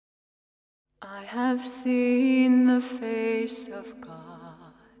I have seen the face of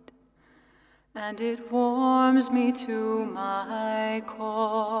God, and it warms me to my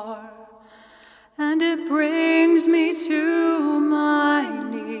core, and it brings me to my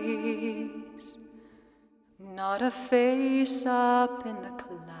knees. Not a face up in the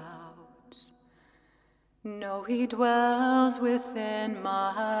clouds, no, he dwells within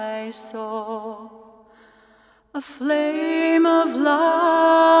my soul. A flame of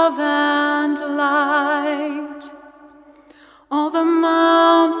love and light. All the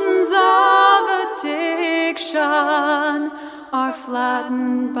mountains of addiction are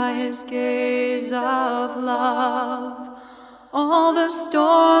flattened by his gaze of love. All the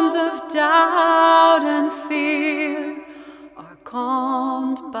storms of doubt and fear are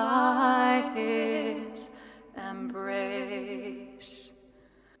calmed by his embrace.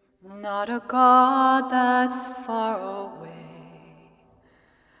 Not a God that's far away,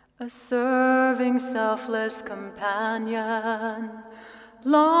 a serving, selfless companion,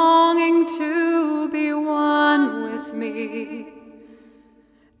 longing to be one with me.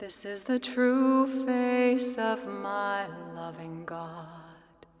 This is the true face of my loving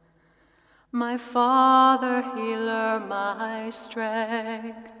God, my Father, healer, my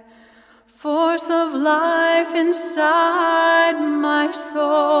strength, force of life inside my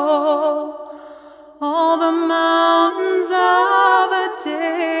soul. All the mountains of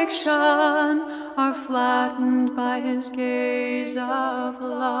addiction are flattened by his gaze of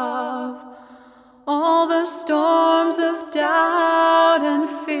love. All the storms of doubt and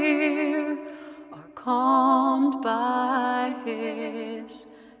fear are calmed by his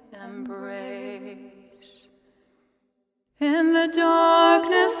embrace. In the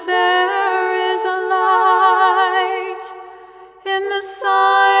darkness there is a light. In the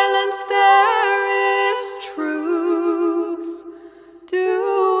silence there is truth.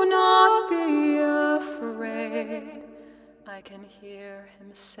 Do not be afraid, I can hear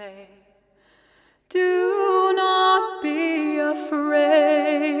him say. Do not be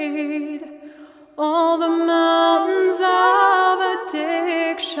afraid. All the mountains of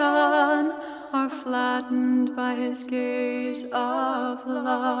addiction are flattened by his gaze of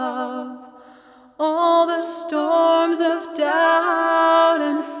love. All the storms of doubt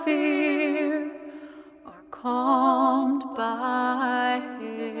and fear are calmed by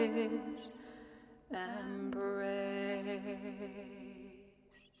his embrace.